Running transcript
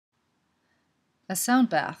A sound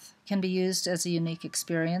bath can be used as a unique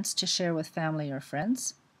experience to share with family or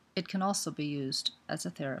friends. It can also be used as a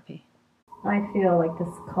therapy. I feel like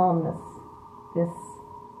this calmness, this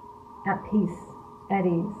at peace, at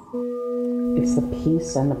ease. It's the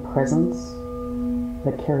peace and the presence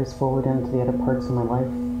that carries forward into the other parts of my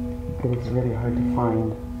life that is really hard to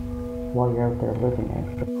find while you're out there living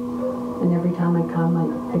it. And every time I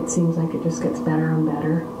come, it seems like it just gets better and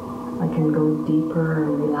better. I can go deeper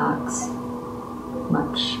and relax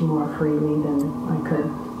much more freely than I could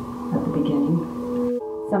at the beginning.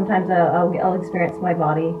 Sometimes I'll experience my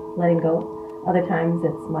body letting go. Other times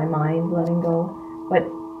it's my mind letting go. But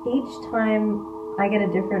each time I get a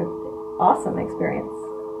different awesome experience.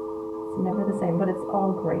 It's never the same, but it's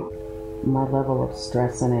all great. My level of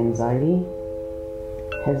stress and anxiety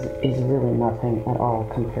is really nothing at all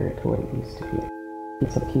compared to what it used to be.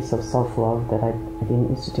 It's a piece of self-love that I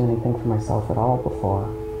didn't used to do anything for myself at all before.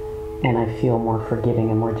 And I feel more forgiving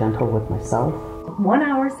and more gentle with myself. 1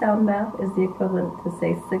 hour sound bath is the equivalent to,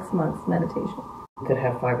 say, 6 months meditation. You could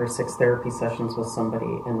have 5 or 6 therapy sessions with somebody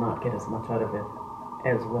and not get as much out of it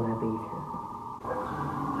as when I leave here.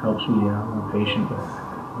 Helps me be more patient with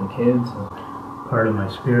my kids. Part of my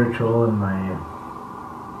spiritual and my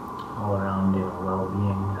all-around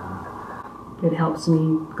well-being. It helps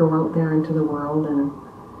me go out there into the world and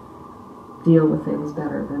deal with things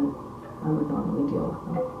better than I would normally deal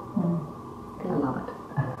with them. I love it.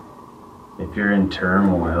 If you're in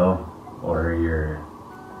turmoil, or you're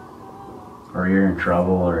in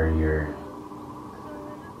trouble, or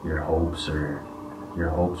your hopes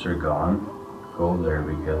are gone, go there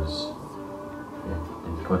because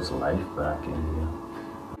it puts life back in you.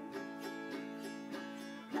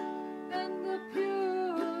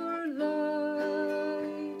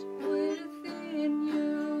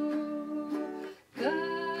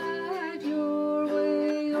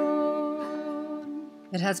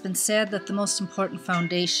 It has been said that the most important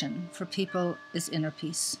foundation for people is inner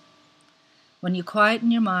peace. When you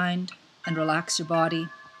quieten your mind and relax your body,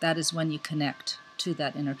 that is when you connect to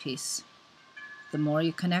that inner peace. The more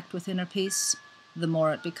you connect with inner peace, the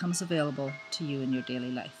more it becomes available to you in your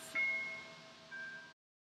daily life.